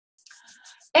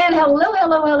And hello,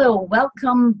 hello, hello.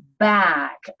 Welcome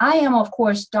back. I am, of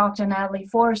course, Dr. Natalie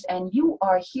Forrest, and you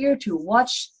are here to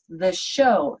watch the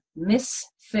show,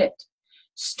 Misfit.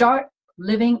 Start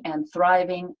living and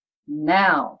thriving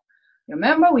now.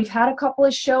 Remember, we've had a couple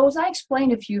of shows. I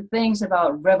explained a few things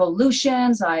about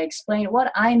revolutions. I explained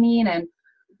what I mean and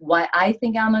why I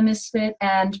think I'm a misfit.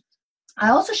 And I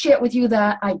also shared with you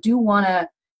that I do want to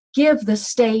give the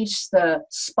stage, the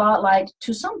spotlight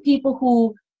to some people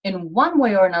who in one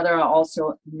way or another are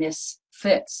also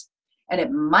misfits. And it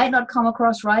might not come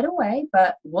across right away,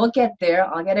 but we'll get there.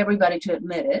 I'll get everybody to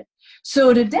admit it.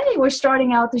 So today we're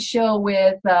starting out the show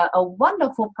with a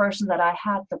wonderful person that I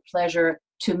had the pleasure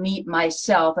to meet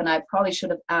myself, and I probably should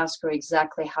have asked her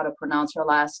exactly how to pronounce her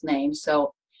last name,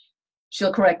 so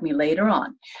she'll correct me later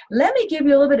on. Let me give you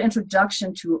a little bit of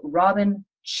introduction to Robin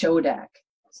Chodak.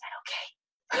 Is that okay?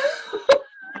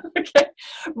 Okay.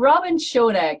 Robin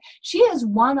Chodak. She is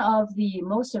one of the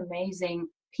most amazing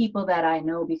people that I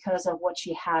know because of what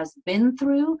she has been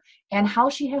through and how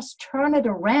she has turned it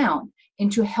around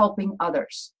into helping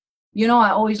others. You know,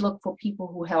 I always look for people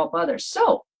who help others.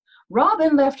 So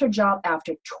Robin left her job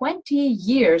after 20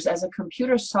 years as a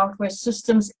computer software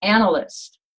systems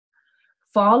analyst,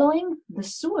 following the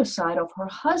suicide of her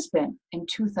husband in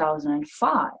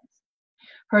 2005.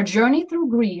 Her journey through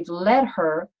grief led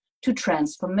her to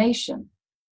transformation.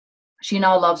 She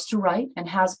now loves to write and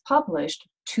has published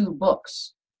 2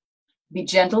 books. Be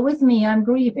Gentle with Me, I'm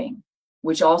Grieving,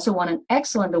 which also won an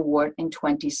excellent award in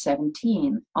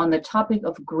 2017 on the topic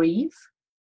of grief,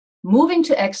 Moving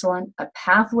to Excellent, a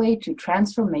pathway to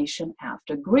transformation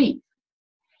after grief.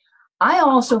 I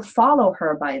also follow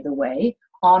her, by the way,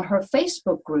 on her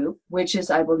Facebook group, which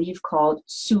is, I believe, called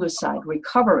Suicide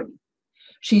Recovery.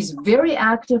 She's very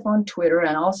active on Twitter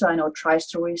and also I know tries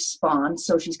to respond.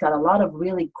 So she's got a lot of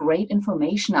really great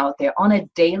information out there on a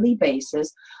daily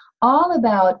basis, all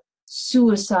about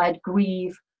suicide,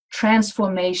 grief,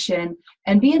 transformation,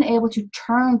 and being able to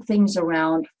turn things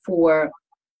around for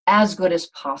as good as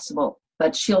possible.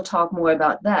 But she'll talk more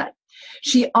about that.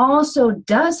 She also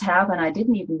does have, and I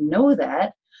didn't even know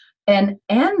that, an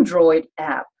Android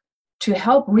app to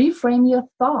help reframe your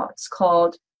thoughts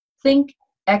called Think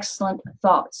Excellent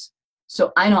Thoughts.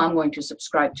 So I know I'm going to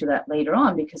subscribe to that later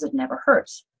on because it never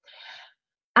hurts.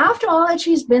 After all that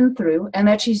she's been through and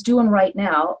that she's doing right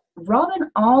now,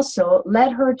 Robin also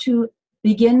led her to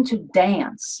begin to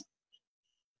dance.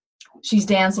 She's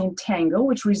dancing tango,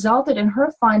 which resulted in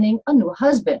her finding a new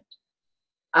husband.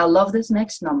 I love this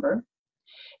next number.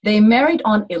 They married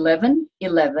on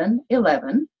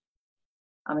 11/11/11.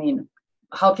 I mean,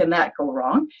 how can that go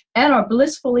wrong? And are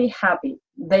blissfully happy.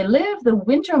 They live the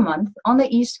winter month on the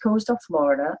east coast of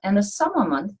Florida and the summer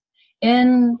month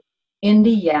in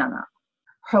Indiana.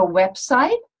 Her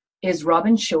website is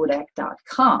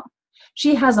robinchodak.com.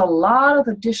 She has a lot of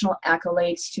additional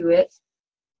accolades to it,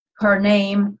 her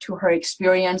name, to her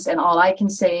experience, and all I can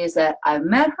say is that I've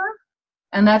met her,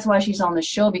 and that's why she's on the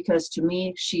show, because to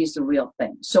me, she's the real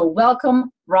thing. So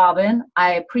welcome, Robin.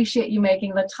 I appreciate you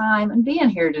making the time and being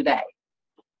here today.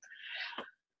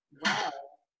 Wow.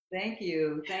 Thank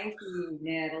you,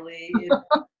 Natalie.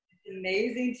 It's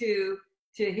amazing to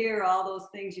hear all those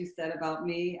things you said about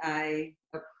me. I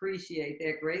appreciate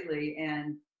that greatly,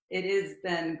 and it has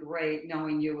been great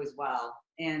knowing you as well.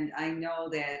 And I know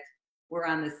that we're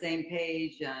on the same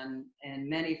page in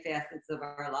many facets of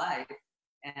our life,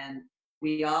 and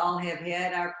we all have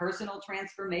had our personal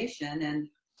transformation, and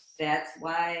that's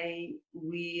why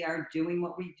we are doing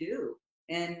what we do.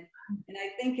 And I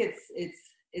think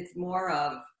it's more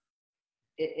of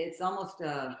it's almost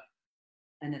a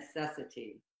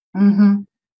necessity. Mm-hmm.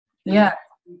 Yeah.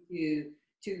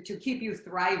 To keep you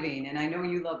thriving, and I know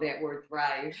you love that word,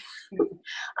 thrive.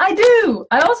 I do.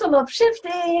 I also love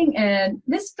shifting and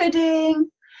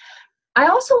misfitting. I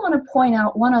also want to point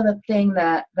out one other thing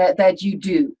that you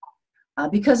do,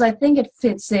 because I think it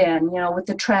fits in, you know, with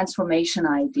the transformation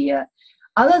idea.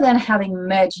 Other than having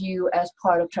met you as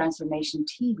part of Transformation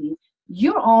TV,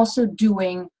 you're also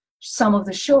doing some of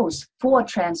the shows for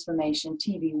Transformation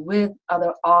TV with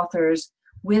other authors,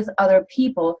 with other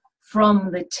people from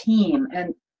the team.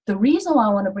 And the reason why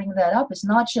I want to bring that up is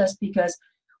not just because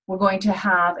we're going to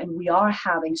have, and we are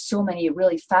having, so many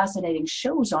really fascinating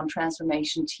shows on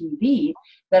Transformation TV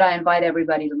that I invite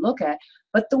everybody to look at,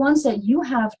 but the ones that you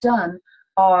have done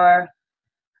are,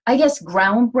 I guess,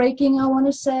 groundbreaking, I want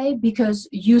to say, because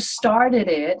you started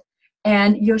it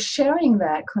and you're sharing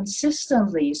that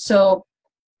consistently. So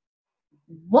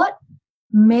what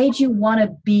made you want to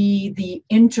be the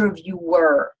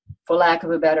interviewer, for lack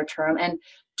of a better term, and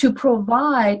to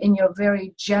provide in your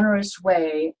very generous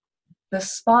way the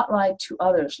spotlight to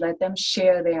others, let them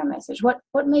share their message?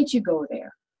 What made you go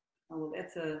there? Oh,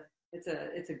 it's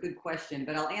a good question,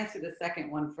 but I'll answer the second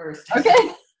one first.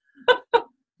 Okay.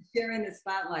 Sharing the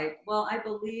spotlight. Well, I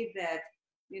believe that,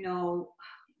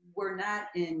 we're not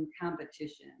in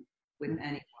competition with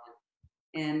anyone.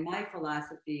 And my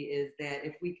philosophy is that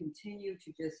if we continue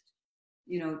to just,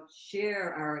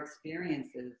 share our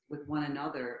experiences with one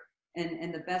another,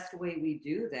 and the best way we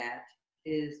do that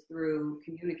is through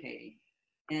communicating.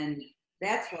 And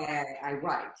that's why I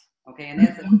write. Okay. And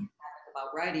that's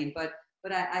about writing, but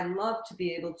I love to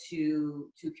be able to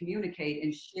communicate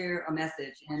and share a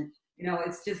message. And,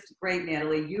 it's just great,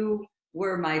 Natalie. You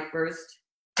were my first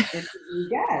interview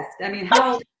guest. I mean,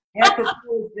 how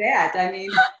epical is that? I mean,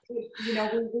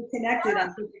 we connected on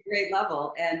such a great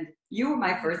level, and you were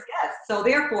my first guest. So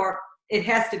therefore, it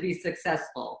has to be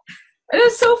successful. It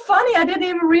is so funny. I didn't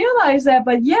even realize that.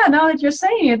 But yeah, now that you're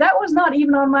saying it, that was not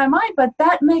even on my mind. But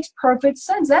that makes perfect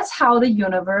sense. That's how the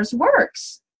universe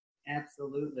works.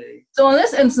 Absolutely. So in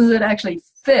this instance, it actually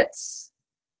fits.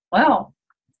 Well,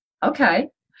 okay.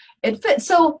 It fits.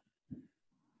 So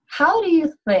how do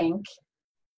you think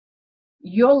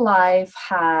your life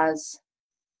has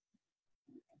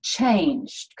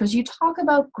changed? Because you talk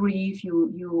about grief.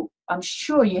 I'm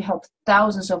sure you help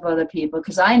thousands of other people,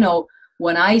 because I know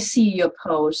when I see your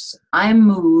posts, I'm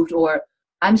moved, or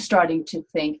I'm starting to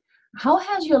think, how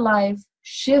has your life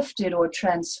shifted or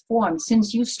transformed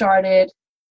since you started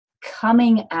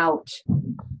coming out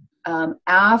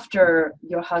after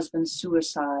your husband's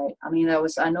suicide? I mean,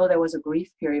 I know there was a grief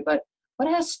period, but what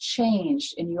has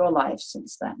changed in your life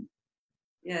since then?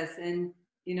 Yes, and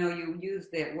you use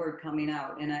that word, coming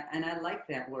out, and I like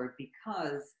that word,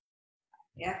 because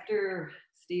after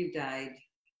Steve died,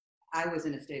 I was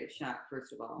in a state of shock,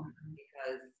 first of all,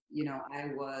 because I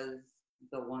was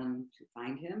the one to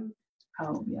find him.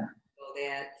 Oh yeah. So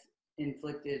that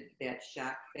inflicted that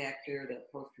shock factor,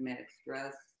 that post-traumatic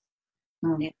stress.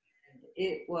 And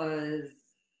it was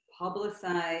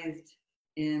publicized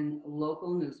in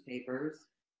local newspapers.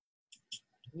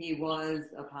 He was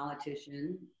a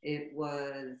politician. It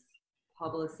was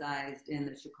publicized in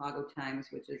the Chicago Times,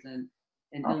 which is an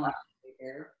Illinois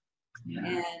paper. Yeah.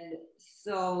 And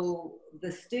so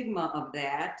the stigma of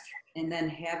that, and then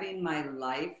having my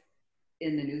life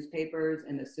in the newspapers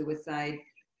and the suicide,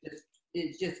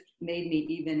 it just made me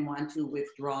even want to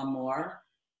withdraw more.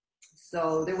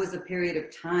 So there was a period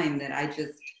of time that I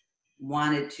just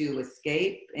wanted to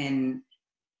escape and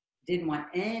didn't want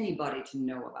anybody to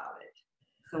know about it.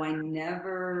 So I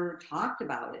never talked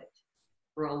about it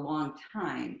for a long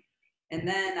time. And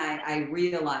then I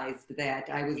realized that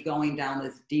I was going down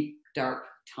this deep, dark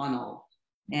tunnel.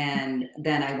 And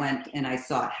then I went and I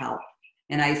sought help.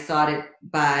 And I sought it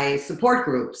by support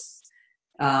groups,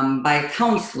 by a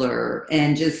counselor,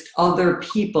 and just other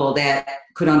people that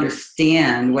could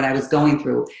understand what I was going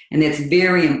through. And that's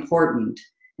very important.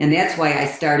 And that's why I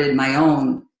started my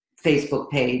own Facebook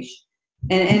page.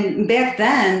 And back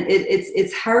then,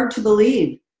 it's hard to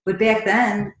believe, but back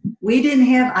then we didn't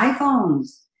have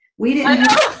iPhones. We didn't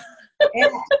have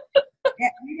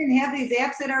these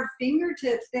apps at our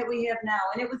fingertips that we have now,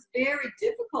 and it was very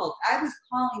difficult. I was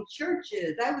calling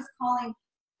churches. I was calling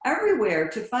everywhere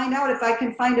to find out if I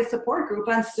can find a support group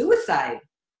on suicide.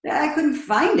 I couldn't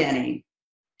find any.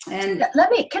 And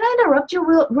can I interrupt you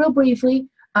real briefly?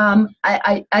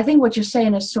 I think what you're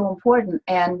saying is so important.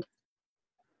 And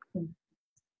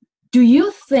do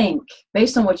you think,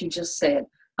 based on what you just said,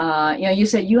 you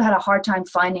said you had a hard time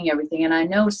finding everything, and I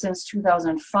know since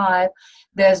 2005,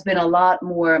 there's been a lot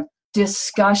more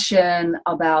discussion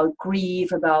about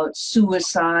grief, about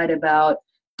suicide, about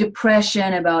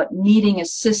depression, about needing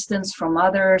assistance from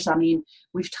others. I mean,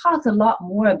 we've talked a lot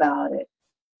more about it.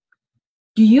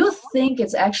 Do you think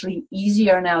it's actually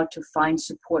easier now to find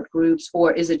support groups,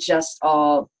 or is it just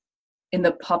all in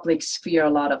the public sphere, a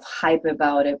lot of hype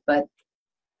about it, but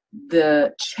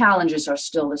the challenges are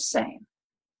still the same?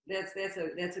 That's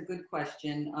a good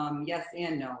question. Yes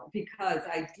and no, because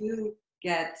I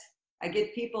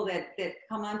get people that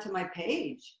come onto my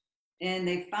page and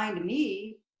they find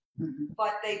me,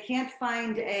 but they can't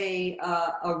find a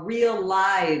real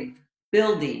live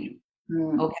building.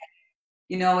 Okay,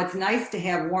 it's nice to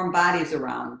have warm bodies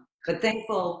around, but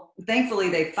thankfully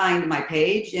they find my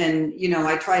page, and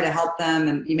I try to help them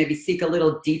and maybe seek a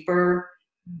little deeper.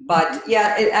 But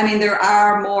yeah, there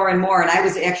are more and more, and I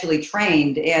was actually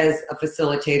trained as a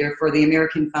facilitator for the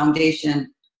American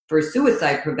Foundation for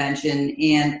Suicide Prevention,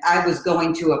 and I was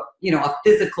going to a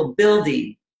physical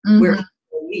building where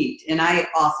people meet, and I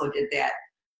also did that.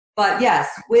 But yes,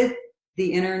 with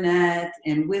the internet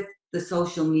and with the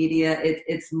social media.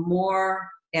 It's more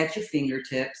at your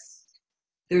fingertips.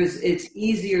 It's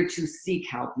easier to seek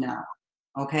help now.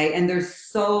 Okay. And there's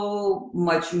so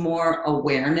much more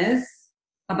awareness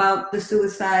about the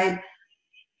suicide.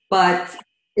 But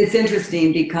it's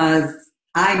interesting because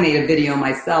I made a video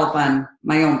myself on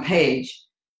my own page,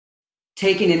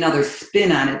 taking another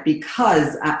spin on it,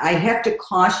 because I have to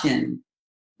caution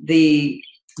the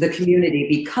community,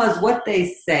 because what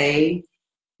they say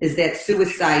is that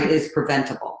suicide is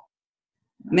preventable.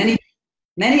 Many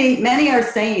are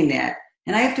saying that.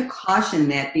 And I have to caution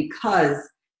that, because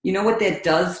you know what that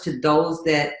does to those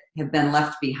that have been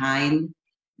left behind?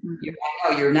 I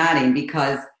know you're nodding,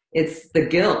 because it's the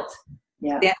guilt.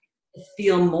 Yeah. That makes us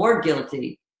feel more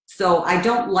guilty. So I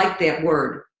don't like that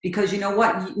word, because you know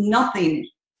what?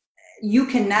 You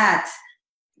cannot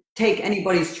take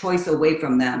anybody's choice away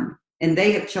from them. And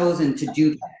they have chosen to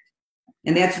do that.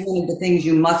 And that's one of the things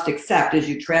you must accept as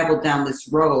you travel down this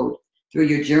road through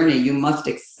your journey. You must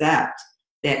accept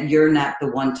that you're not the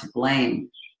one to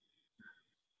blame.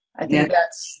 I think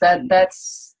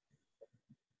that's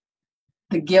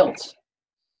the guilt.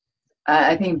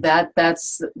 I think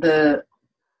that's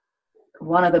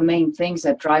one of the main things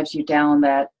that drives you down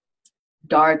that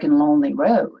dark and lonely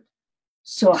road.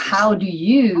 So how did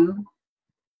you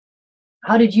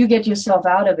get yourself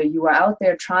out of it? You were out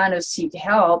there trying to seek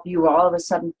help. You were all of a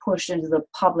sudden pushed into the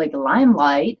public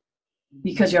limelight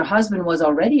because your husband was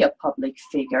already a public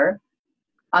figure.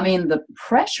 I mean, the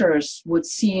pressures would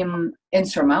seem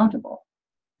insurmountable.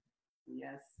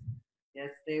 Yes,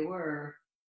 they were.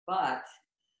 But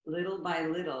little by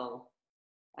little,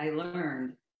 I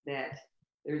learned that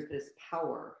there's this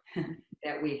power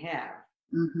that we have.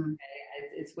 Mm-hmm. Okay?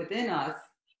 It's within us,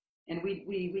 and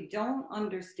we don't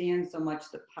understand so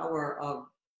much the power of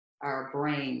our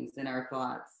brains and our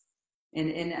thoughts.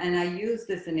 And I use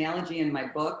this analogy in my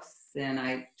books, and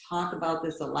I talk about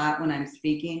this a lot when I'm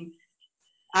speaking.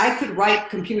 I could write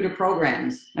computer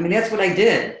programs. I mean, that's what I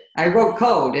did. I wrote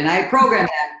code and I programmed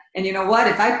that. And you know what?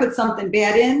 If I put something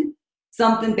bad in,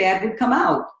 something bad would come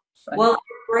out. Right. Well, our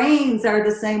brains are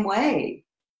the same way.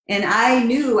 And I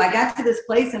got to this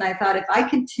place and I thought, if I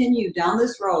continue down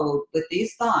this road with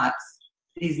these thoughts,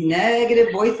 these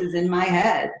negative voices in my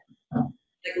head,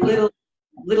 like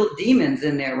little demons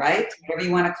in there, right? Whatever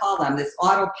you want to call them, this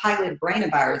autopilot brain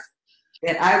of ours,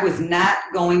 that I was not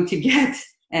going to get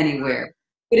anywhere.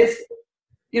 But it's,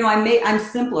 I'm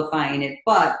simplifying it,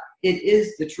 but it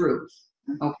is the truth,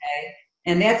 okay?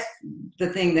 And that's the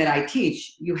thing that I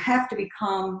teach. You have to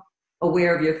become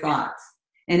aware of your thoughts,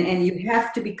 and you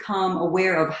have to become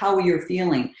aware of how you're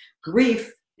feeling.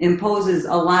 Grief imposes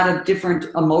a lot of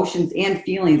different emotions and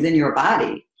feelings in your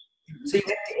body. So you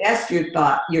have to ask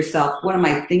yourself, what am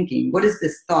I thinking? What is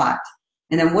this thought?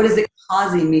 And then what is it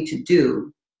causing me to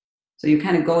do? So you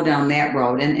kind of go down that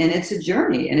road, and it's a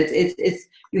journey, and it's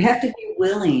you have to be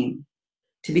willing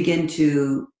to begin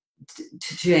to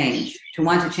change, to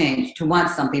want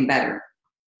something better.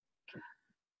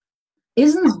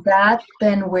 Isn't that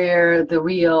then where the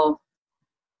real,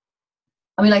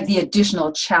 the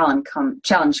additional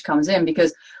challenge comes in?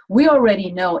 Because we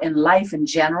already know in life in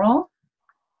general,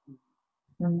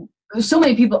 so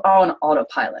many people are on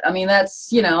autopilot. That's,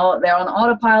 they're on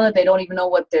autopilot. They don't even know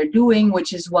what they're doing,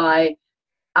 which is why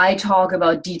I talk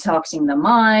about detoxing the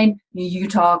mind. You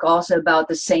talk also about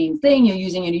the same thing. You're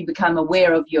using it, you become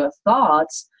aware of your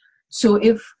thoughts. So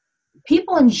if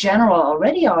people in general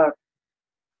already are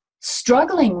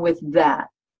struggling with that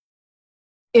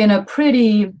in a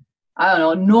pretty,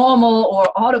 normal or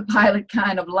autopilot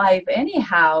kind of life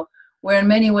anyhow, where in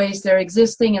many ways they're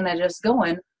existing and they're just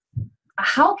going,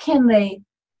 how can they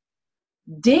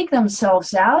dig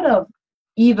themselves out of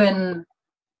even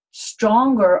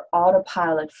stronger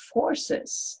autopilot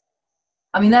forces?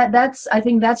 I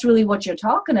think that's really what you're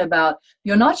talking about.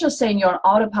 You're not just saying you're on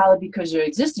autopilot because you're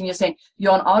existing. You're saying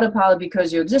you're on autopilot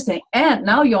because you're existing, and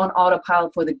now you're on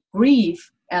autopilot for the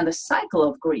grief and the cycle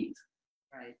of grief.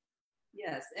 Right.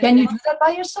 Yes. Can you do that by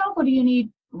yourself, or do you need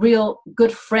real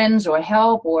good friends or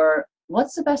help, or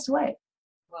what's the best way?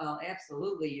 Well,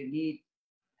 absolutely.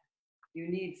 You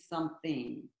need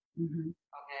something. Mm-hmm.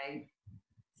 Okay.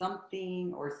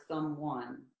 Something or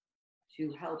someone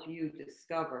to help you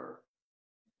discover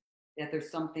that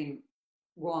there's something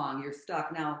wrong. You're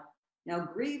stuck. Now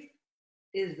grief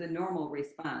is the normal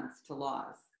response to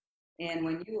loss. And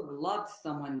when you have loved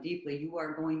someone deeply, you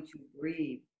are going to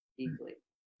grieve deeply.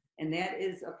 And that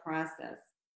is a process.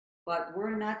 But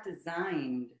we're not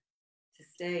designed to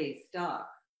stay stuck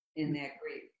in that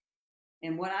grief.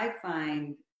 And what I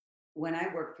find when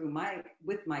I work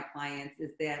with my clients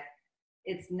is that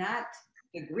it's not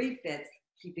the grief that's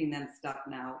keeping them stuck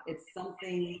now. It's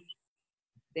something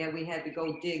that we had to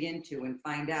go dig into and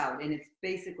find out. And it's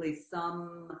basically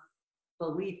some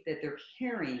belief that they're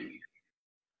carrying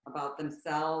about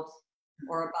themselves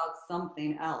or about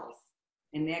something else.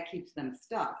 And that keeps them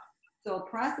stuck. So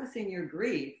processing your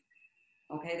grief,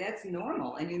 okay, that's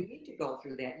normal. And you need to go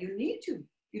through that.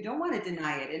 You don't want to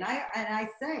deny it. And I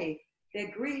say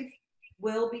that grief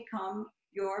will become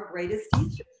your greatest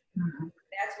teacher.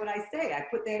 That's what I say. I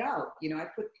put that out. I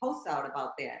put posts out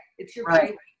about that. It's your greatest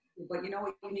teacher. But you know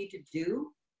what you need to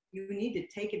do? You need to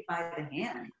take it by the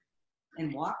hand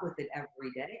and walk with it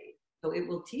every day. So it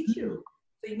will teach you.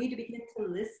 So you need to begin to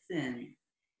listen.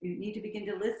 You need to begin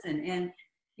to listen. And,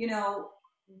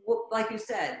 like you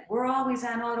said, we're always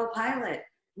on autopilot.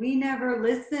 We never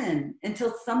listen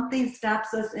until something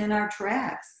stops us in our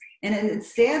tracks. And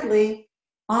sadly,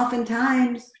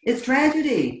 oftentimes, it's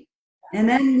tragedy. And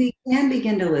then we can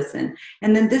begin to listen.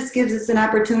 And then this gives us an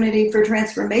opportunity for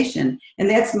transformation. And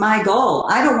that's my goal.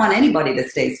 I don't want anybody to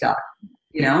stay stuck,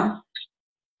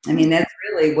 I mean, that's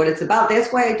really what it's about.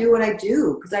 That's why I do what I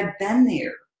do, because I've been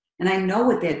there. And I know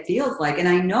what that feels like. And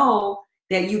I know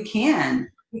that you can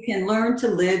learn to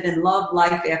live and love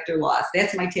life after loss.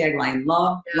 That's my tagline,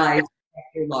 love life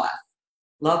after loss.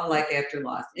 Love life after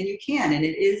loss. And you can, and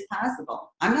it is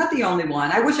possible. I'm not the only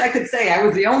one. I wish I could say I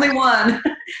was the only one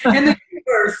in the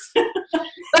universe.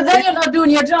 But then you're not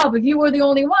doing your job. If you were the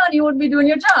only one, you wouldn't be doing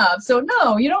your job. So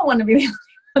no, you don't want to be the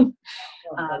only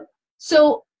one.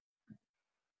 So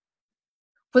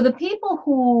for the people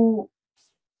who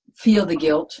feel the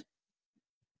guilt,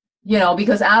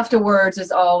 because afterwards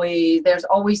there's always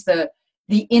the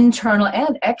internal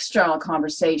and external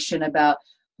conversation about,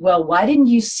 well, why didn't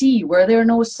you see? Were there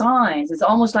no signs? It's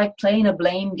almost like playing a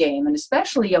blame game. And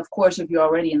especially, of course, if you're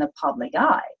already in the public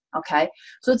eye, okay?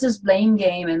 So it's this blame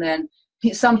game, and then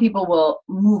some people will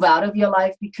move out of your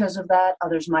life because of that.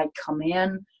 Others might come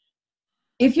in.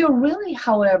 If you're really,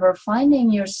 however,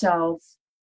 finding yourself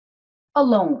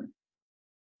alone,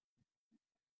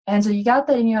 and so you got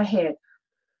that in your head,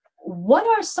 what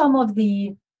are some of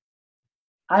the,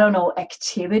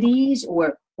 activities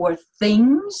or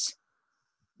things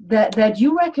that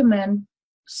you recommend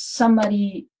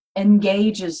somebody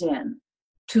engages in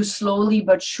to slowly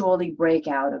but surely break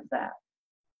out of that?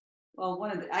 Well,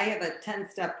 I have a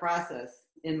 10-step process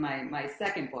in my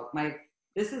second book.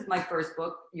 This is my first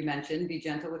book, you mentioned, Be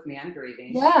Gentle with Me, I'm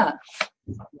Grieving. Yeah.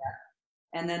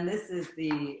 And then this is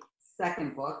the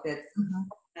second book that's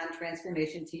on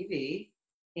Transformation TV.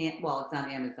 And, well, it's on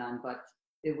Amazon, but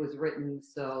it was written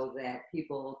so that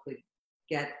people could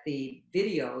get the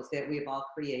videos that we've all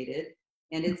created.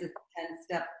 And it's a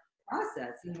 10-step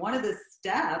process. And one of the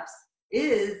steps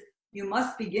is you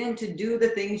must begin to do the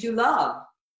things you love.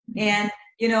 And,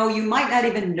 you might not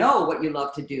even know what you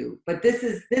love to do, but this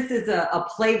is a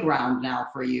playground now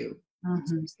for you.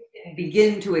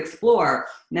 Begin to explore.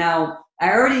 Now,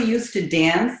 I already used to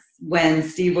dance when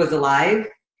Steve was alive,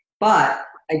 but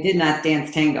I did not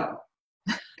dance tango.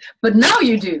 But now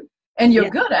you do, and you're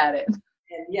good at it.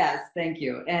 And yes, thank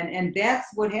you. And that's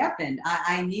what happened.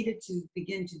 I needed to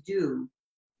begin to do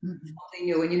something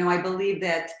new. And, I believe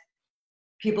that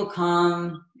people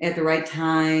come at the right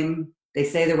time. They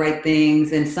say the right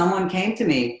things. And someone came to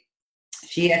me.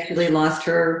 She actually lost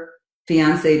her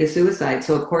fiance to suicide.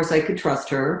 So, of course, I could trust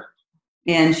her.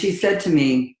 And she said to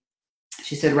me,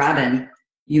 Robin,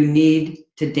 you need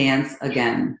to dance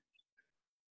again.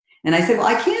 And I said, well,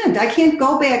 I can't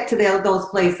go back to those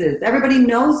places. Everybody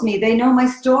knows me. They know my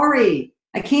story.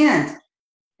 I can't.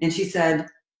 And she said,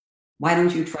 why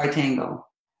don't you try tango?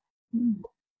 And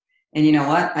you know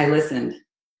what? I listened.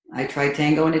 I tried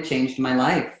tango and it changed my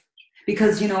life.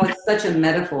 Because, it's such a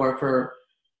metaphor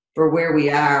for where we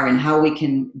are and how we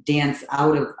can dance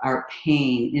out of our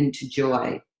pain into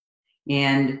joy.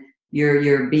 And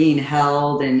you're being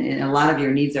held and a lot of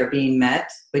your needs are being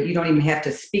met, but you don't even have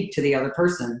to speak to the other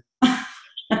person.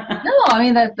 No, I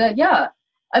mean yeah.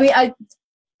 I mean,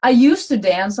 I used to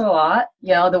dance a lot.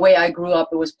 The way I grew up,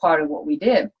 it was part of what we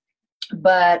did.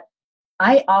 But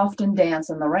I often dance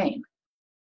in the rain.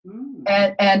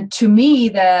 And to me,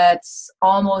 that's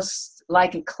almost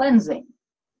like a cleansing.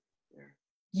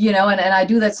 And I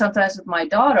do that sometimes with my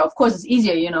daughter. Of course, it's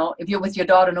easier, if you're with your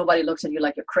daughter, nobody looks at you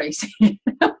like you're crazy.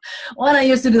 When I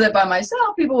used to do that by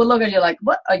myself, people would look at you like,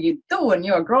 what are you doing?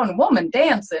 You're a grown woman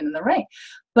dancing in the rain.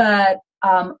 But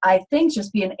I think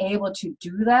just being able to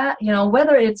do that,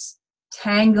 whether it's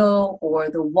tango or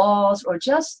the waltz or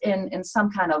just in some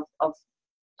kind of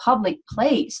public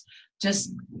place,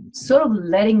 just sort of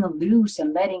letting loose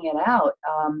and letting it out.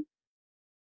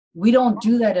 We don't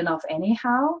do that enough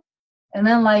anyhow. And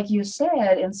then, like you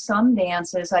said, in some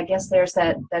dances, I guess there's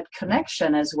that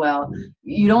connection as well.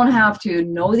 You don't have to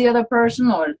know the other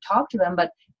person or talk to them,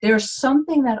 but there's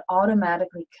something that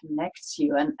automatically connects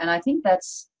you. And I think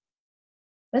that's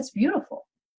beautiful.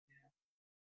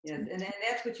 Yes, and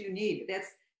that's what you need.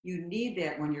 You need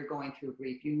that when you're going through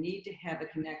grief. You need to have a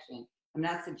connection. I'm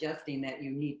not suggesting that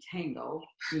you need tango,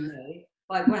 you may,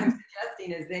 but what I'm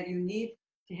suggesting is that you need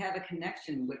to have a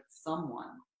connection with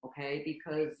someone, okay?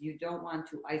 Because you don't want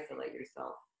to isolate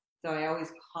yourself. So I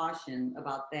always caution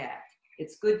about that.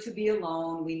 It's good to be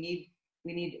alone. We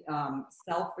need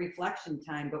self-reflection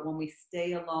time, but when we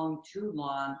stay alone too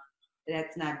long,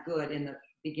 that's not good in the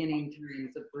beginning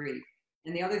times of grief.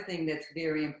 And the other thing that's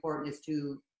very important is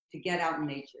to get out in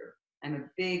nature. I'm a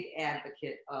big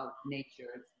advocate of nature.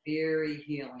 It's very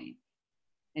healing.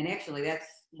 And actually, that's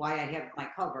why I have my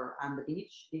cover on the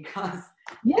beach, because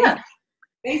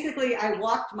basically I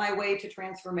walked my way to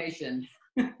transformation.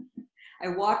 I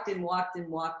walked and walked and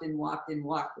walked and walked and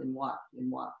walked and walked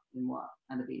and walked and walked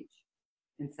on the beach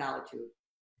in solitude.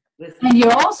 Listen. And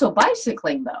you're also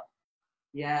bicycling, though.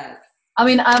 Yes. I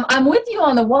mean, I'm with you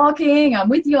on the walking, I'm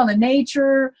with you on the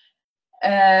nature,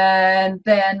 and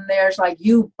then there's like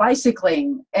you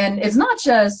bicycling. And it's not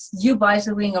just you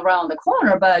bicycling around the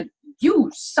corner, but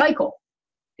you cycle.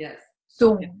 Yes.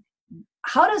 So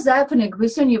how does that connect?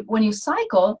 Because when you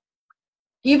cycle,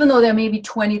 even though there may be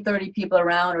 20, 30 people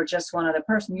around or just one other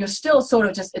person, you're still sort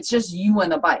of it's just you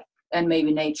and the bike and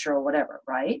maybe nature or whatever,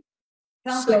 right?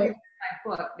 Sounds like you're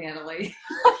my foot, Natalie.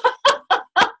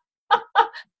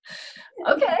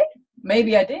 Okay,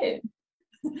 maybe I did.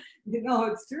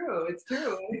 It's true. It's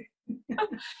true.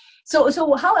 So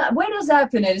where does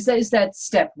that fit in? Is that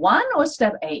step 1 or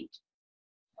step 8?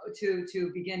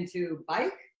 To begin to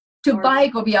bike?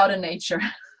 Bike or be out in nature.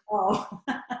 Oh.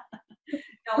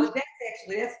 No,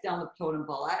 that's down the totem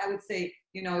pole. I would say,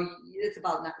 it's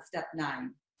about step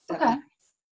 9. Okay. 9.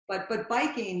 But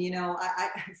biking,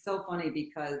 it's so funny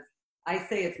because I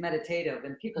say it's meditative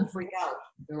and people freak out.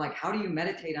 They're like, how do you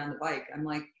meditate on the bike? I'm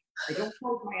like, I don't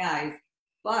close my eyes,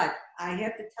 but I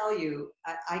have to tell you,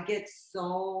 I get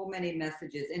so many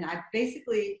messages, and I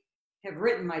basically have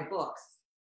written my books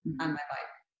on my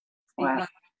bike. Wow. Because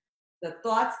the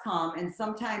thoughts come, and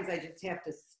sometimes I just have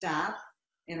to stop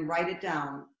and write it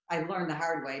down. I learned the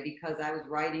hard way because I was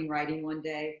writing one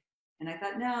day, and I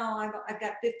thought, no, I've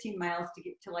got 15 miles to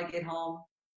get till I get home,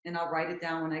 and I'll write it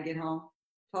down when I get home.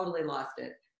 Totally lost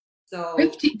it. So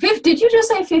 50, did you just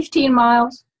say 15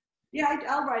 miles? Yeah,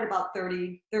 I'll write about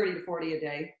 30 to 40 a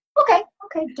day. Okay,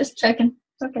 just checking.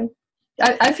 Okay.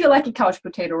 I feel like a couch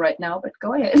potato right now, but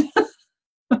go ahead.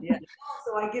 Yeah,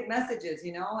 so I get messages,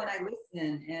 and I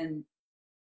listen,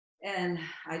 and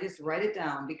I just write it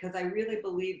down, because I really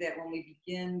believe that when we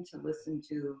begin to listen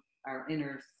to our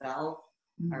inner self,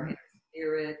 our inner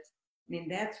spirit,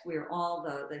 that's where all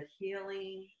the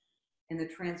healing and the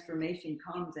transformation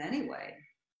comes anyway.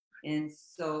 And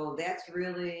so that's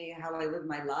really how I live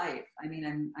my life.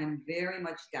 I'm very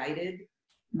much guided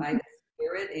by the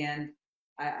spirit, and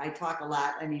I talk a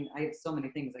lot. I have so many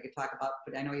things I could talk about,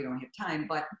 but I know you don't have time.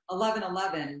 But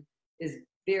 1111 is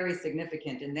very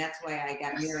significant, and that's why I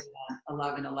got married on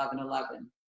 11/11/11.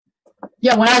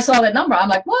 Yeah, when I saw that number, I'm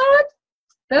like, what?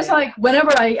 That's like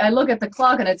whenever I look at the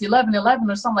clock and it's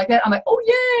 11:11 or something like that, I'm like, oh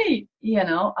yay,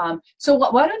 So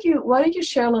why don't you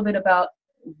share a little bit about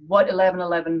what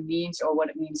 11/11 means or what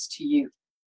it means to you?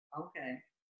 Okay.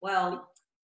 Well,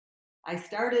 I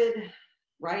started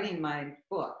writing my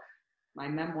book, my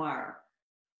memoir,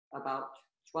 about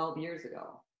 12 years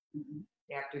ago.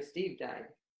 After Steve died.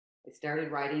 I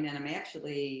started writing, and I'm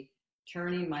actually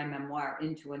turning my memoir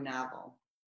into a novel.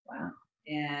 Wow.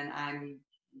 And I'm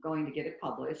going to get it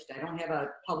published. I don't have a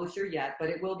publisher yet, but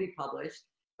it will be published.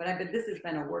 But this has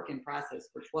been a work in process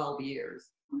for 12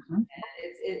 years.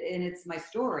 And it's my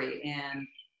story, and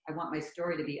I want my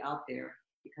story to be out there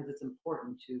because it's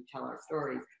important to tell our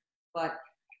stories. But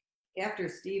after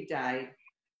Steve died,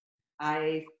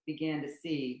 I began to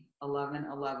see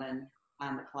 11/11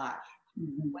 on the clock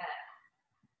when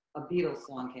a Beatles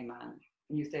song came on.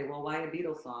 And you say, well, why a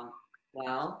Beatles song?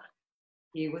 Well,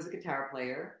 he was a guitar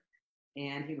player,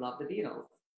 and he loved the Beatles.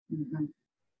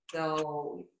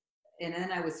 So, and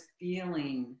then I was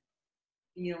feeling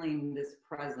this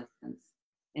presence,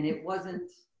 and it wasn't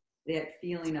that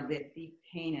feeling of that deep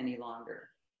pain any longer.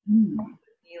 The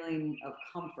feeling of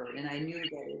comfort, and I knew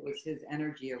that it was his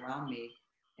energy around me.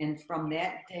 And from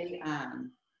that day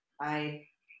on, I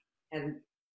had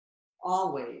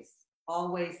always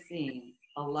seen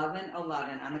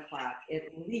 11/11 on the clock at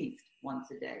least once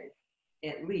a day.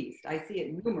 At least. I see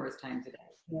it numerous times a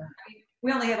day.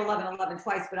 we only have 1111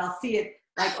 twice, but I'll see it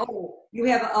like, oh, you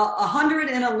have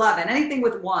 111, anything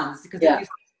with ones, because if you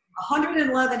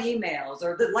 111 emails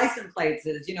or the license plates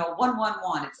is,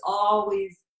 111, it's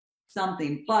always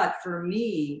something. But for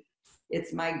me,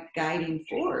 it's my guiding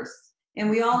force. And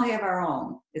we all have our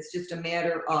own. It's just a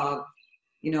matter of,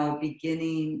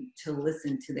 beginning to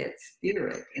listen to that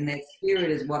spirit. And that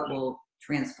spirit is what will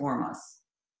transform us,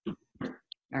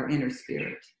 our inner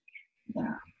spirit.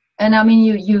 Yeah. And I mean,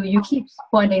 you keep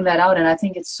pointing that out, and I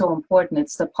think it's so important.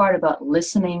 It's the part about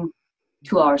listening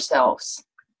to ourselves.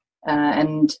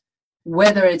 And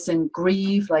whether it's in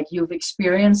grief, like you've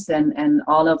experienced, and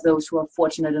all of those who are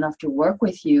fortunate enough to work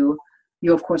with you,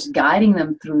 you're, of course, guiding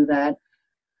them through that.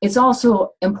 It's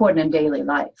also important in daily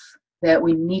life that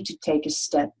we need to take a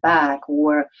step back,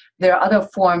 or there are other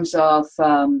forms of,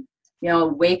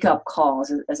 wake-up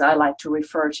calls, as I like to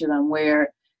refer to them,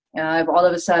 where if all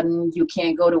of a sudden you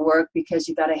can't go to work because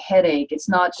you got a headache, it's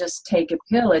not just take a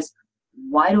pill, it's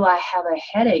why do I have a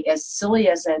headache? As silly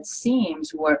as that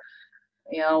seems, where,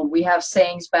 we have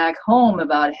sayings back home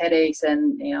about headaches,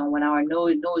 and, when our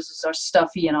noses are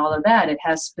stuffy and all of that, it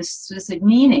has specific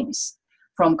meanings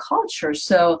from culture.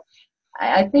 So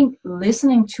I think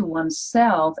listening to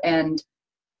oneself, and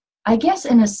I guess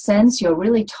in a sense, you're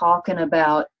really talking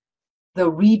about the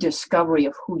rediscovery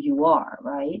of who you are,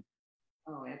 right?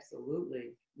 Oh,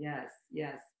 absolutely. Yes,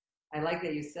 yes. I like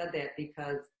that you said that,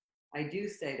 because I do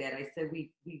say that. I said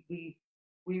we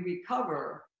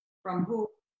recover from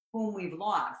whom we've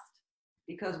lost,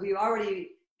 because we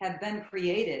already have been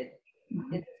created in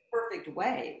this perfect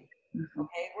way.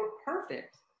 Okay, we're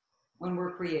perfect when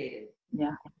we're created.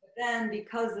 Yeah. But then,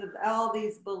 because of all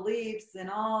these beliefs and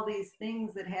all these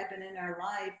things that happen in our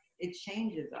life, it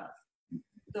changes us.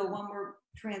 So when we're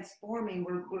transforming,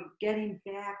 we're getting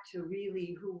back to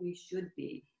really who we should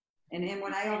be. And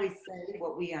what I always say,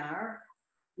 what we are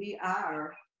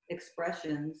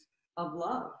expressions of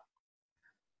love.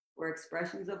 We're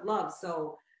expressions of love.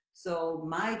 So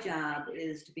my job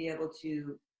is to be able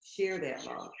to share that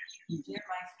love, share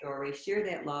my story, share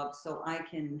that love, so I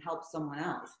can help someone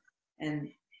else. And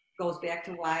goes back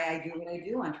to why I do what I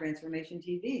do on Transformation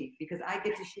TV, because I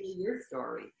get to share your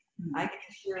story. I get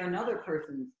to share another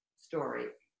person's story.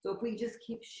 So if we just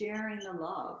keep sharing the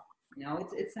love,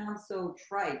 it sounds so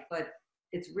trite, but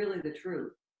it's really the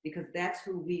truth, because that's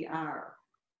who we are.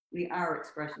 We are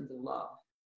expressions of love.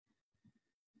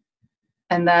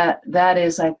 And that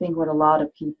is, I think, what a lot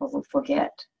of people will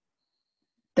forget.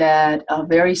 That a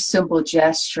very simple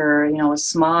gesture, a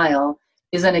smile,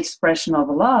 is an expression of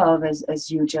love, as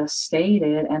you just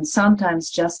stated. And sometimes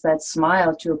just that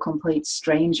smile to a complete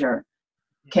stranger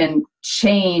can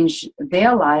change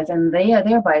their life, and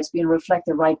thereby it's being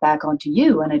reflected right back onto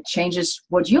you, and it changes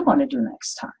what you want to do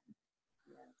next time.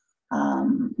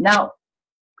 Now,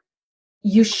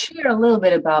 you share a little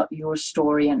bit about your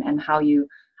story, and how you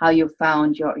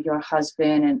found your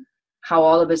husband, and how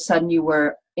all of a sudden you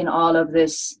were in all of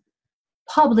this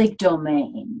public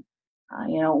domain,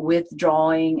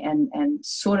 withdrawing and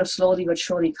sort of slowly but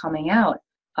surely coming out.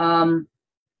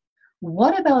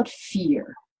 What about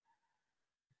fear?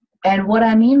 And what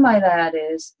I mean by that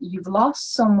is you've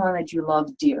lost someone that you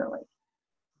love dearly.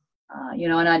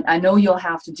 And I know you'll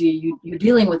have to you're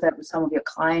dealing with that with some of your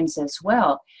clients as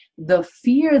well. The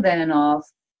fear then of,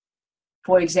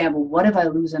 for example, what if I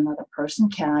lose another person?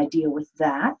 Can I deal with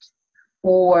that?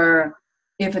 Or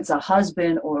if it's a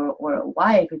husband or a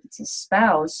wife, if it's a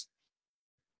spouse,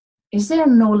 is there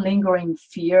no lingering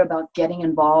fear about getting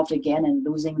involved again and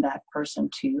losing that person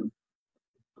too?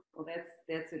 Well,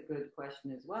 that's a good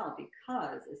question as well,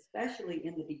 because especially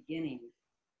in the beginning,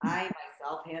 I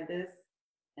myself had this,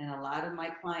 and a lot of my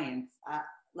clients,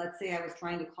 let's say I was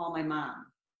trying to call my mom.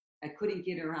 I couldn't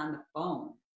get her on the phone.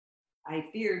 I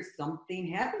feared something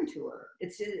happened to her.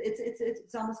 It's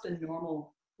almost a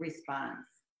normal response,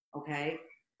 okay?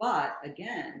 But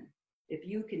again, if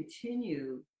you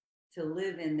continue to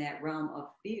live in that realm of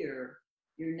fear,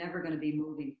 you're never going to be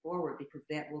moving forward, because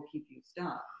that will keep you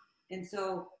stuck. And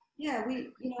so, yeah,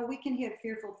 we can have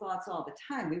fearful thoughts all the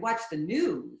time. We watch the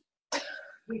news,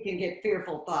 we can get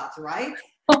fearful thoughts, right?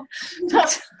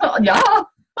 Yeah.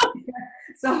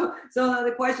 So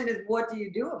the question is, what do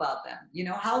you do about them?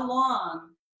 How long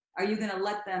are you going to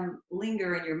let them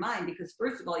linger in your mind? Because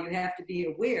first of all, you have to be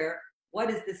aware, what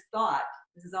is this thought?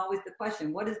 This is always the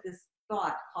question. What is this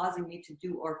thought causing me to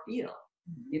do or feel?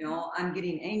 I'm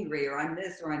getting angry, or I'm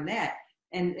this, or I'm that.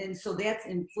 And so that's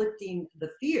inflicting the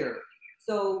fear.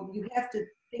 So you have to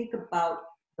think about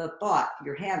the thought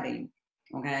you're having,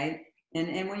 okay?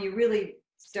 And when you really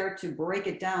start to break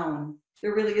it down,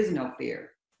 there really is no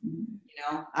fear.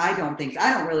 I don't think so.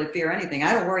 I don't really fear anything.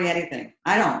 I don't worry anything.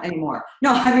 I don't anymore.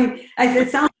 No, I mean, it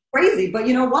sounds crazy, but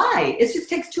you know why? It just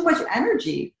takes too much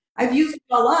energy. I've used it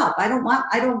all up. I don't want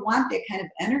that kind of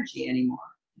energy anymore.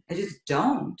 I just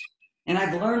don't. And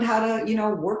I've learned how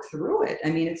to, work through it. I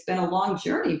mean, it's been a long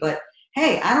journey, but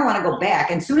hey, I don't want to go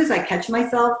back. And as soon as I catch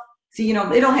myself, see,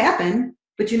 it'll happen,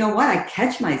 but you know what? I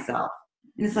catch myself.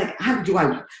 And it's like, do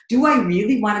I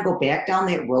really want to go back down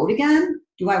that road again?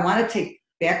 Do I want to take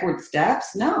backward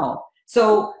steps? No.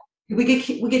 So we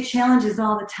get challenges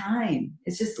all the time.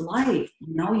 It's just life.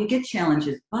 You get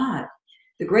challenges. But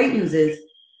the great news is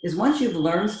once you've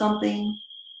learned something,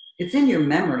 it's in your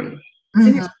memory. It's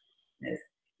in your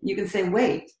you can say,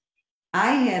 wait,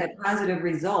 I had a positive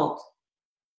result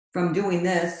from doing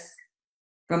this,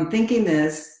 from thinking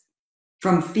this,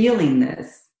 from feeling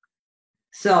this.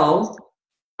 So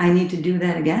I need to do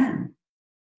that again,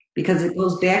 because it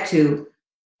goes back to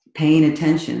paying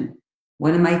attention.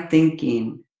 What am I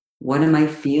thinking? What am I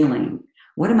feeling?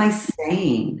 What am I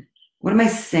saying? What am I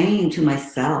saying to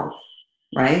myself,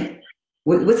 right?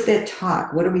 What's that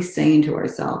talk? What are we saying to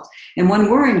ourselves? And when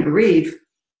we're in grief,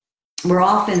 we're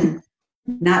often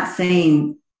not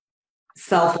saying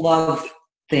self-love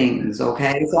things,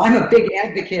 okay? So I'm a big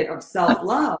advocate of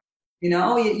self-love. You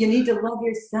need to love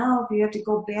yourself. You have to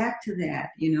go back to that,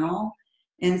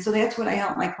 And so that's what I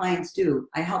help my clients do.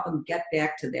 I help them get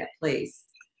back to that place.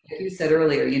 Like you said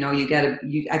earlier,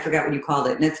 I forgot what you called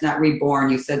it, and it's not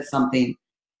reborn. You said something,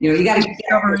 you got to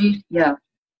discovery. Yeah.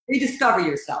 Rediscover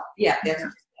yourself. Yeah, that's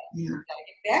what you got to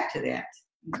get back to that.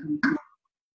 Mm-hmm.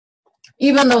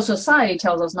 Even though society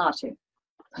tells us not to.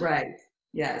 Right.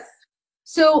 Yes.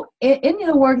 So in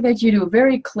the work that you do,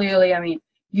 very clearly, I mean,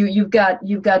 you've got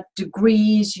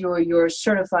degrees. You're a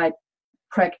certified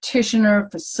practitioner,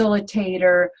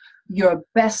 facilitator. You're a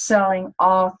best-selling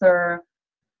author.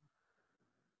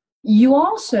 You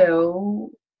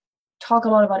also talk a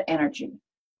lot about energy,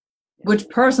 which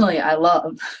personally I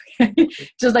love.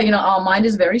 Just like, our mind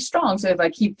is very strong. So if I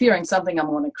keep fearing something, I'm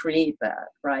going to create that,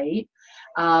 right?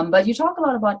 But you talk a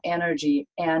lot about energy.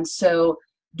 And so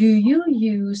do you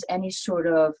use any sort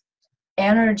of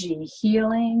energy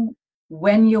healing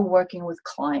when you're working with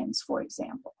clients, for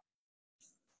example?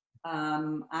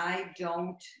 I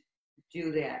don't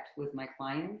do that with my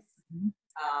clients.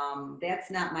 That's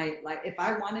not if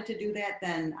I wanted to do that,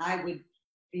 then I would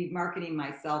be marketing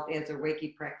myself as a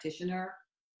Reiki practitioner,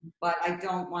 but I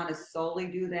don't want to solely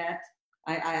do that.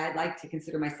 I'd like to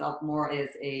consider myself more as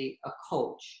a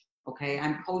coach. Okay.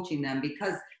 I'm coaching them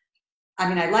because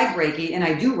I like Reiki, and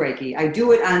I do Reiki. I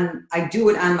do it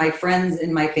on my friends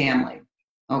and my family.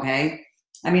 Okay.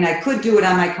 I could do it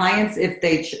on my clients if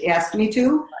they asked me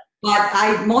to,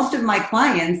 but most of my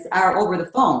clients are over the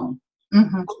phone.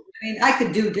 Mm-hmm. I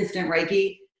could do distant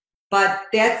Reiki, but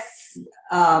that's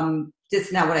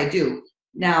just not what I do.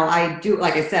 Now I do,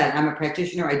 like I said, I'm a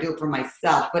practitioner. I do it for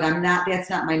myself, but that's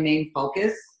not my main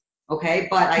focus. Okay.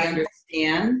 But I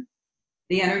understand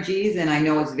the energies, and I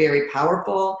know it's very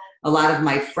powerful. A lot of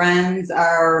my friends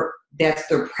that's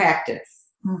their practice.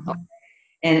 Mm-hmm. Okay?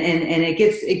 And it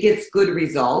gets good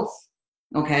results.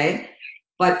 Okay.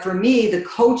 But for me, the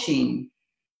coaching,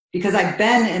 because I've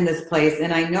been in this place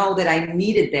and I know that I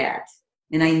needed that,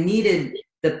 and I needed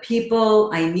the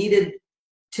people, I needed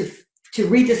to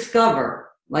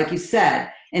rediscover, like you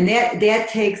said, and that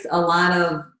takes a lot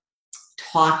of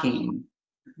talking,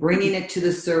 bringing it to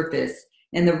the surface.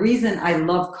 And the reason I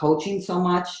love coaching so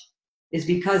much is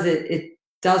because it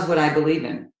does what I believe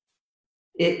in.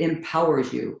 It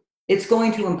empowers you. It's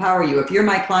going to empower you. If you're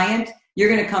my client, you're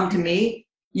going to come to me.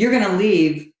 You're going to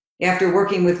leave after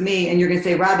working with me, and you're going to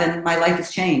say, Robin, my life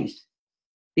has changed.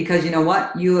 Because you know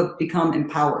what? You have become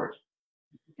empowered.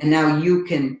 And now you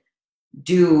can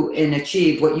do and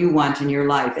achieve what you want in your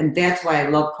life. And that's why I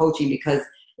love coaching, because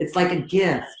it's like a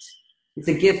gift. It's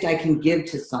a gift I can give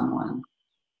to someone.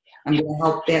 I'm going to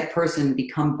help that person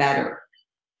become better,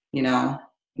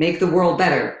 make the world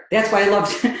better. That's why I love,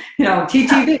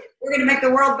 TTV. We're going to make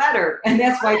the world better. And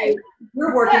that's why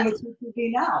we're working with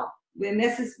TTV now. And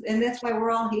that's why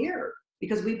we're all here,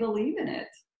 because we believe in it.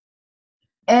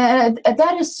 And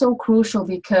that is so crucial,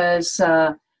 because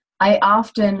I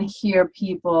often hear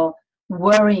people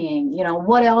worrying,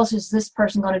 what else is this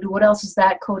person going to do? What else is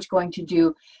that coach going to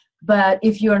do? But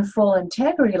if you're in full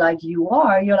integrity like you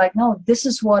are, you're like, no, this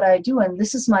is what I do, and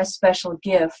this is my special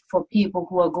gift for people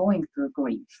who are going through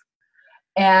grief.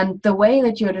 And the way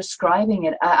that you're describing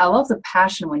it, I love the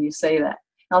passion when you say that.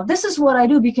 Now, this is what I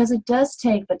do, because it does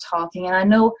take the talking. And I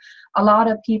know a lot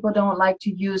of people don't like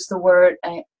to use the word,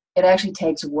 it actually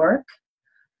takes work.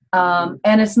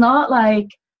 And it's not like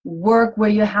work where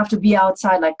you have to be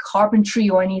outside, like carpentry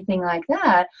or anything like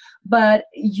that, but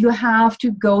you have to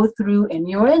go through, in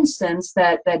your instance,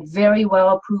 that very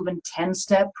well proven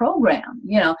 10-step program.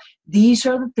 These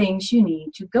are the things you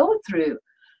need to go through.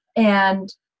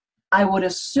 And I would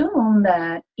assume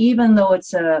that even though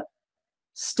it's a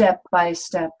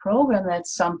step-by-step program, that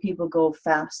some people go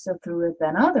faster through it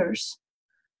than others.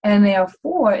 And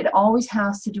therefore, it always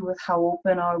has to do with how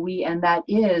open are we. And that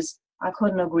is, I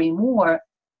couldn't agree more,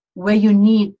 where you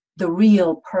need the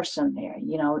real person there,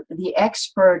 the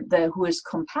expert who is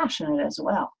compassionate as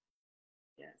well.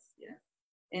 Yes, yes.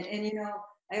 And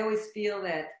I always feel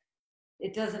that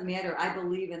it doesn't matter. I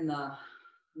believe in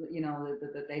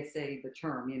they say the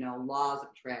term, laws of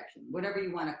attraction, whatever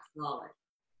you want to call it.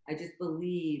 I just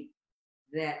believe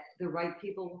that the right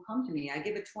people will come to me. I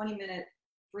give a 20-minute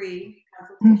free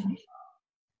consultation.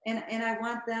 And I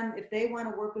want them, if they want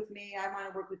to work with me, I want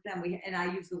to work with them. And I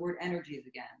use the word energies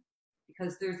again,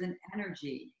 because there's an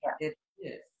energy that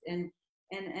is. And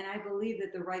I believe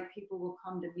that the right people will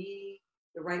come to me,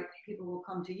 the right people will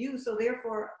come to you. So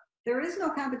therefore, there is no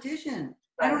competition.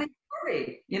 Right. I don't even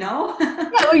worry,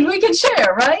 Yeah, we can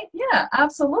share, right? Yeah,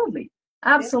 absolutely.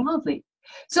 Absolutely.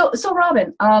 Yeah. So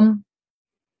Robin,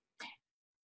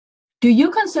 do you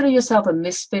consider yourself a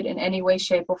misfit in any way,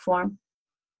 shape, or form?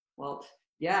 Well,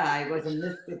 yeah, I was a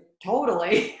misfit,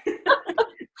 totally.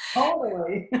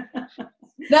 Totally.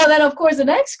 Now then, of course, the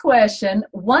next question,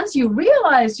 once you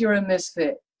realize you're a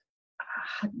misfit,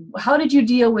 how did you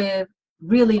deal with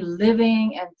really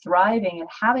living and thriving and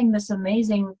having this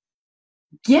amazing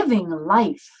giving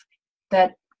life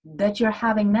that you're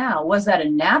having now? Was that a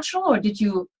natural, or did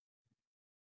you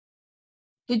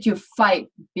fight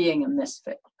being a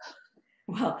misfit?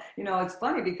 Well, it's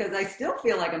funny because I still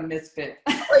feel like a misfit.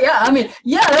 Oh,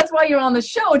 yeah, that's why you're on the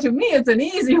show. To me, it's an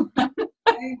easy one.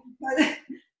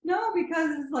 No,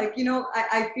 because it's like,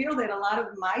 I feel that a lot of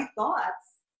my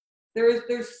thoughts,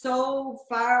 they're so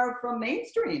far from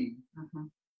mainstream,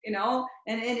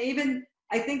 and even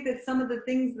I think that some of the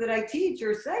things that I teach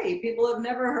or say, people have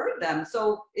never heard them.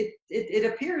 So it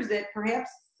appears that perhaps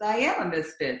I am a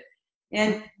misfit.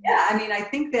 And yeah, I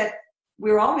think that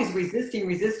we're always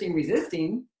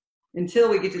resisting until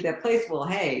we get to that place. Well,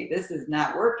 hey, this is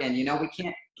not working. We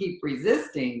can't keep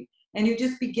resisting. And you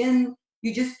just begin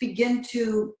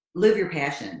to live your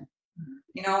passion,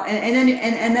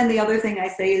 and then the other thing I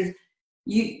say is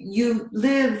you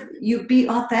be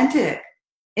authentic.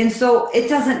 And so it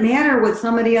doesn't matter what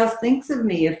somebody else thinks of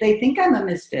me. If they think I'm a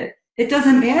misfit, it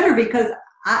doesn't matter, because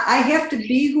I have to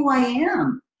be who I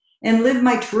am and live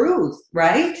my truth,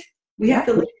 right? We have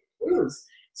to live truths.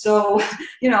 So,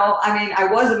 I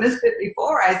was a misfit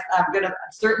before. I'm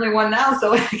certainly one now.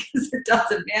 So I guess it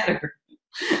doesn't matter.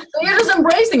 So you're just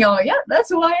embracing, that's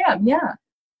who I am. Yeah.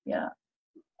 Yeah.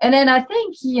 And then I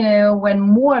think, when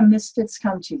more misfits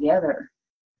come together,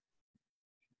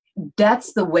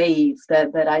 that's the wave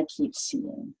that I keep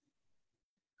seeing,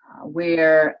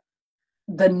 where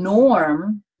the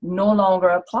norm no longer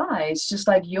applies, just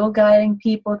like you're guiding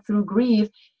people through grief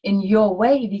in your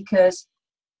way because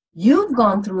you've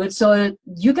gone through it, so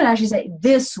you can actually say,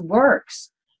 this works.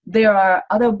 There are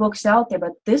other books out there,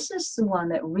 but this is the one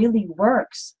that really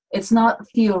works. It's not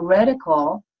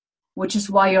theoretical, which is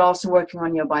why you're also working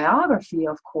on your biography,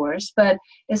 of course, but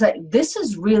it's like, this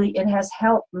is really, it has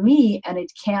helped me and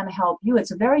it can help you.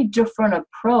 It's a very different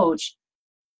approach.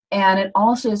 And it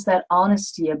also is that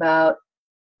honesty about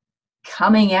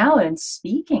coming out and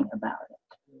speaking about it.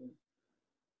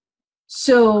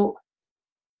 So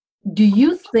do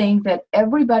you think that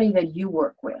everybody that you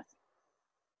work with,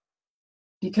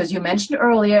 because you mentioned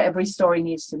earlier, every story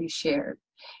needs to be shared,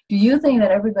 do you think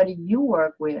that everybody you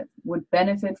work with would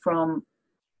benefit from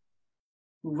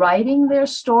writing their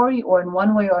story, or in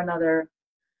one way or another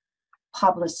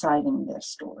publicizing their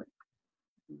story?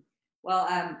 Well,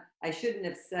 I shouldn't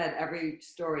have said every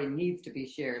story needs to be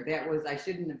shared. I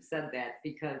shouldn't have said that,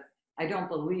 because I don't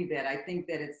believe that. I think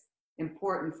that it's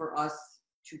important for us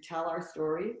to tell our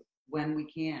stories when we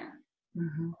can.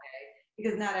 Mm-hmm. Okay?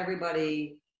 Because not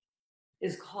everybody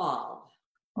is called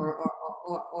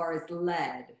or is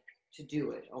led to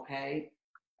do it. Okay.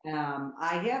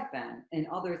 I have been, and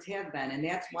others have been, and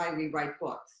that's why we write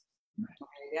books.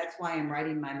 Okay? That's why I'm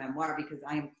writing my memoir, because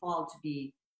I am called to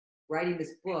be writing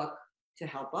this book to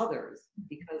help others,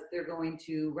 because they're going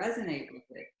to resonate with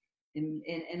it.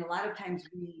 And a lot of times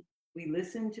we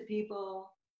listen to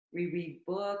people, we read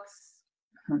books,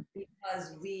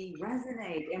 because we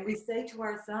resonate, and we say to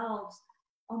ourselves,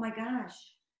 oh my gosh,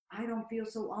 I don't feel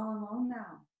so all alone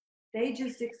now. They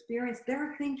just experienced,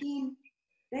 they're thinking,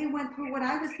 they went through what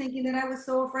I was thinking that I was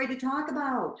so afraid to talk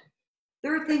about.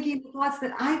 they're thinking thoughts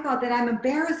that I thought that I'm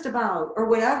embarrassed about or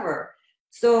whatever.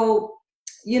 So,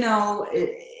 you know,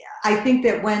 I think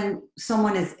that when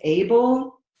someone is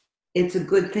able, it's a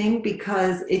good thing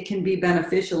because it can be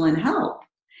beneficial and help.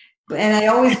 And I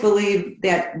always believe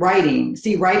that writing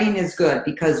is good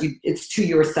because it's to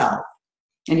yourself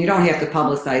and you don't have to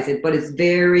publicize it, but it's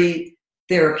very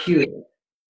therapeutic.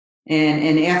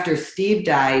 And after Steve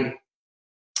died,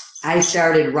 I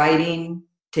started writing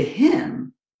to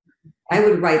him. I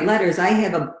would write letters. I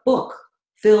have a book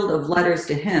filled of letters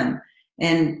to him.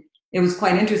 And it was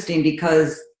quite interesting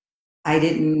because I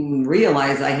didn't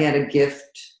realize I had a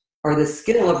gift or the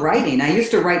skill of writing. I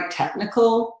used to write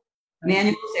technical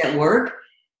manuals at work,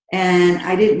 and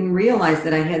I didn't realize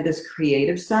that I had this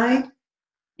creative side.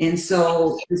 And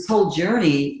so this whole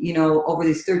journey, you know, over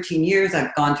these 13 years,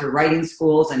 I've gone to writing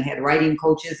schools and had writing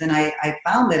coaches, and I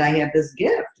found that I had this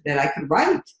gift that I could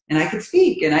write and I could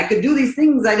speak and I could do these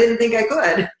things I didn't think I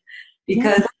could.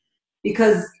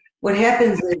 Because what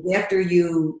happens is after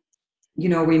you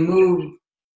know, remove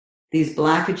these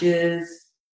blockages,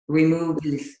 remove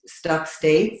these stuck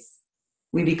states,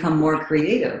 we become more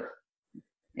creative.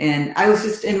 And I was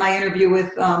just in my interview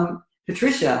with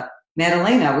Patricia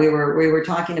Madalena, we were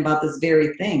talking about this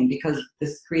very thing because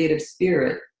this creative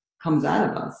spirit comes out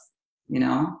of us, you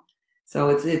know? So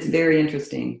it's very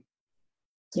interesting.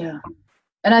 Yeah.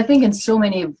 And I think in so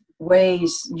many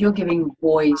ways, you're giving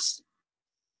voice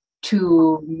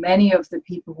to many of the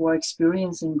people who are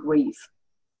experiencing grief,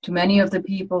 to many of the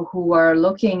people who are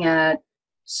looking at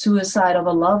suicide of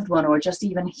a loved one or just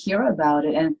even hear about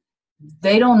it. And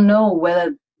they don't know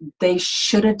whether they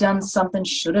should have done something,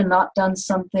 should have not done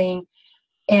something.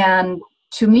 And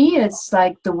to me, it's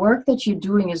like the work that you're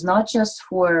doing is not just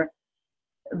for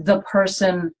the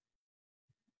person,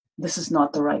 this is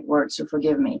not the right word, so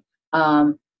forgive me,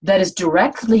 that is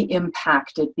directly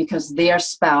impacted because their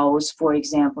spouse, for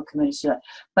example, committed suicide.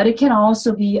 But it can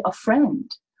also be a friend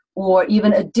or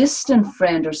even a distant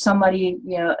friend or somebody,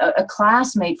 you know, a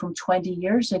classmate from 20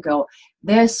 years ago.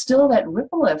 There's still that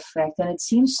ripple effect. And it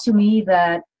seems to me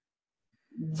that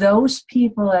those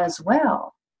people as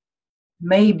well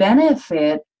may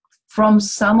benefit from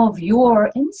some of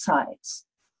your insights,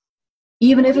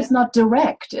 even if it's not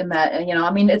direct in that, you know,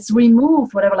 I mean, it's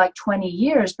removed, whatever, like 20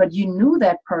 years, but you knew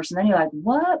that person and you're like,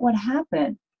 what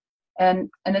happened? And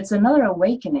it's another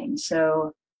awakening.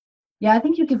 So yeah, I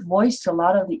think you give voice to a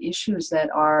lot of the issues that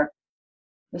are,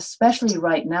 especially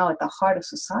right now, at the heart of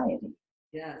society.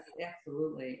 Yes,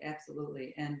 absolutely.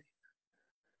 Absolutely. And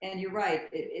you're right.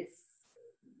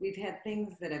 We've had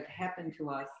things that have happened to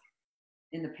us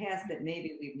in the past that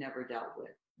maybe we've never dealt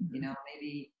with, you know,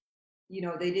 maybe, you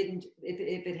know, they didn't,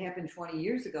 if it happened 20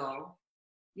 years ago,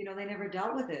 you know, they never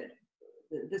dealt with it.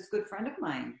 This good friend of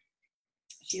mine,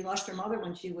 she lost her mother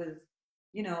when she was,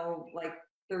 you know, like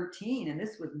 13, and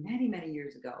this was many, many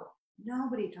years ago.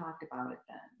 Nobody talked about it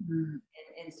then.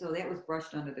 And so that was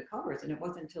brushed under the covers, and it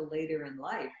wasn't until later in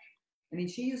life. I mean,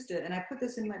 she used to, and I put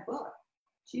this in my book,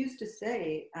 she used to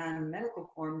say on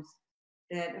medical forms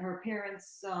that her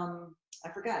parents, I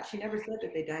forgot, she never said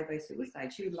that they died by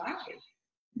suicide. She would lie.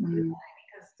 She would lie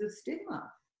because the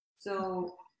stigma.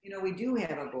 So, you know, we do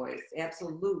have a voice,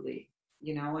 absolutely.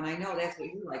 You know, and I know that's what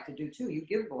you like to do too. You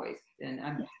give voice, and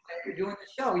I'm glad you're doing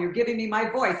the show. You're giving me my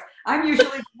voice. I'm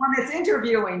usually the one that's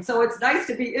interviewing, so it's nice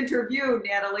to be interviewed,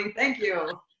 Natalie. Thank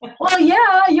you. Well,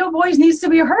 yeah, your voice needs to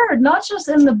be heard, not just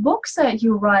in the books that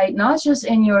you write, not just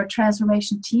in your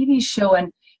transformation TV show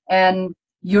and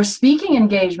your speaking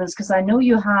engagements, because I know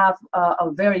you have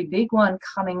a very big one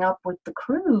coming up with the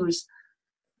cruise.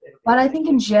 But I think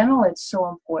in general, it's so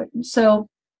important. So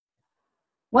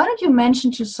why don't you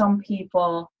mention to some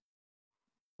people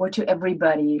or to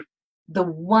everybody the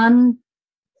one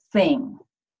thing?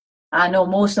 I know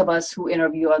most of us who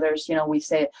interview others, you know, we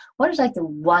say, what is like the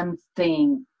one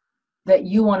thing that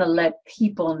you want to let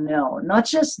people know? Not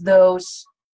just those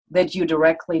that you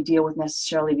directly deal with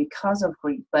necessarily because of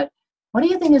grief, but what do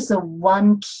you think is the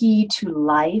one key to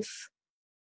life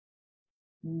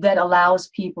that allows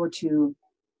people to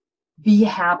be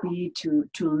happy, to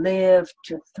live,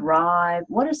 to thrive?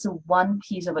 What is the one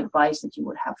piece of advice that you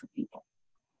would have for people?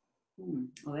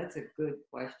 Well, that's a good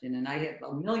question. And I have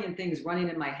a million things running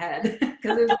in my head.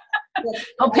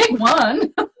 I'll pick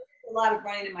one. A lot of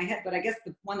running in my head, but I guess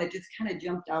the one that just kind of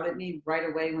jumped out at me right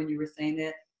away when you were saying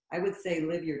that, I would say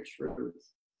live your truth.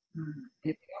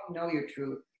 If you don't know your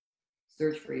truth,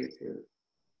 search for your truth.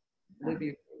 Live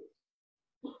your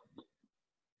truth.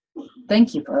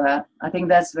 Thank you for that. I think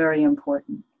that's very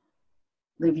important.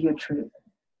 Live your truth.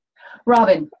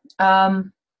 Robin,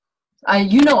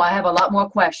 You know, I have a lot more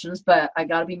questions, but I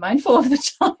got to be mindful of the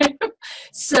time.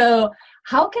 So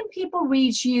how can people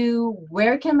reach you?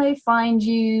 Where can they find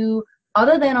you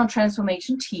other than on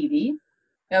Transformation TV?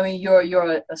 I mean,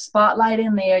 you're a spotlight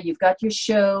in there. You've got your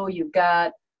show. You've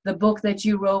got the book that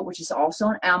you wrote, which is also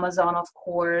on Amazon, of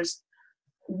course.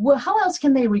 Well, how else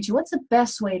can they reach you? What's the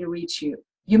best way to reach you?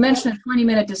 You mentioned a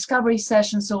 20-minute discovery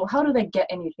session. So how do they get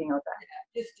anything of that?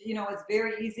 Just, it's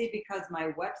very easy because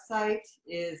my website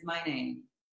is my name.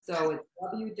 So it's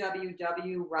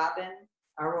www.Robin,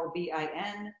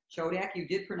 R-O-B-I-N, Chodak. You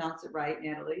did pronounce it right,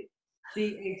 Natalie.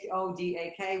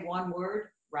 C-H-O-D-A-K, one word,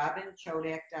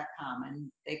 RobinChodak.com. And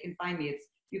they can find me.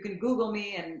 You can Google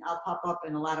me and I'll pop up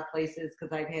in a lot of places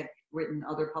because I've had written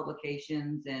other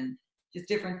publications and just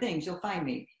different things. You'll find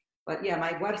me. But yeah,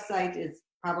 my website is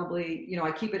probably,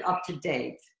 I keep it up to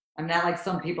date. I'm not like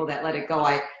some people that let it go.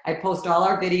 I post all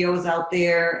our videos out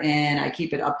there and I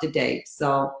keep it up to date.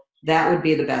 So that would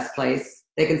be the best place.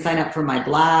 They can sign up for my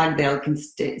blog. They can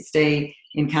stay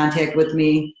in contact with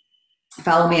me.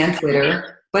 Follow me on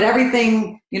Twitter. But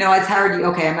everything, it's hard.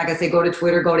 Okay, I'm not going to say go to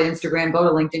Twitter, go to Instagram, go to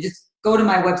LinkedIn. Just go to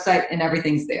my website and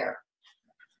everything's there.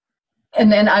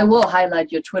 And then I will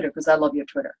highlight your Twitter because I love your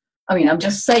Twitter. I mean, I'm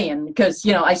just saying because,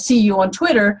 I see you on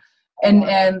Twitter.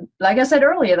 And like I said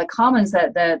earlier, the comments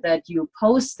that you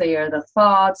post there, the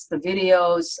thoughts, the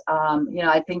videos,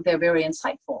 I think they're very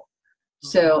insightful.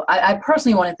 So I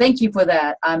personally want to thank you for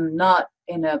that. I'm not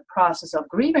in a process of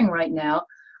grieving right now,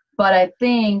 but I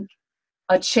think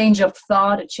a change of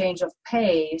thought, a change of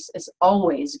pace is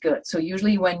always good. So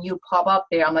usually when you pop up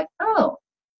there, I'm like, oh,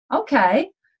 okay.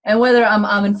 And whether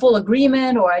I'm in full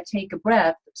agreement or I take a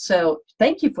breath. So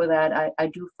thank you for that. I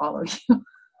do follow you.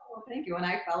 Well, thank you. And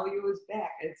I follow you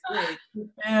back. It's great.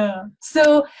 Yeah.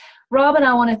 So, Robin,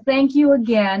 I want to thank you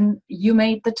again. You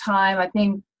made the time. I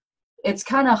think it's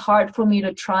kind of hard for me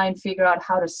to try and figure out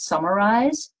how to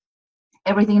summarize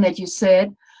everything that you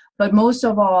said. But most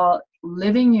of all,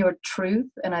 living your truth.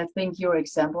 And I think you're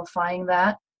exemplifying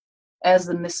that as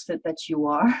the misfit that you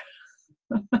are.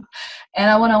 And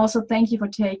I want to also thank you for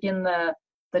taking the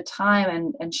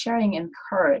time and sharing and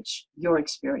encourage your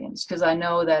experience, because I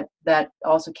know that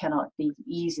also cannot be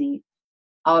easy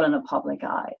out in a public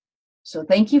eye. So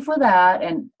thank you for that.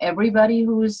 And everybody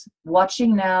who's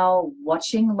watching now,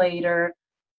 watching later,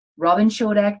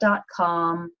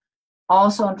 RobinChodak.com,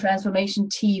 also on Transformation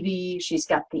TV. She's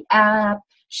got the app.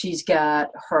 She's got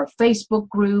her Facebook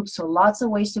group. So lots of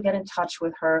ways to get in touch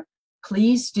with her.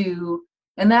 Please do.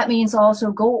 And that means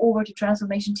also go over to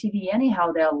Transformation TV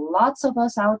anyhow. There are lots of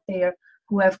us out there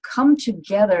who have come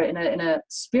together in a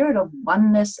spirit of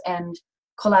oneness and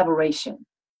collaboration,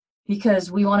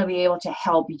 because we want to be able to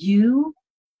help you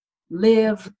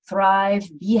live, thrive,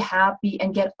 be happy,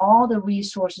 and get all the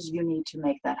resources you need to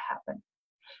make that happen.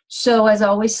 So as I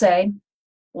always say,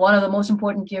 one of the most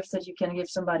important gifts that you can give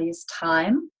somebody is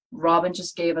time. Robin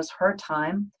just gave us her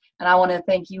time. And I want to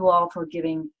thank you all for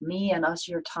giving me and us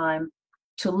your time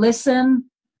to listen,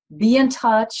 be in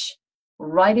touch,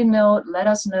 write a note, let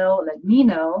us know, let me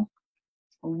know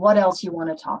what else you want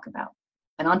to talk about.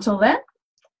 And until then,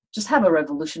 just have a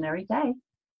revolutionary day.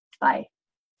 Bye.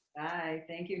 Bye.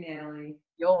 Thank you, Natalie.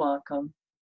 You're welcome.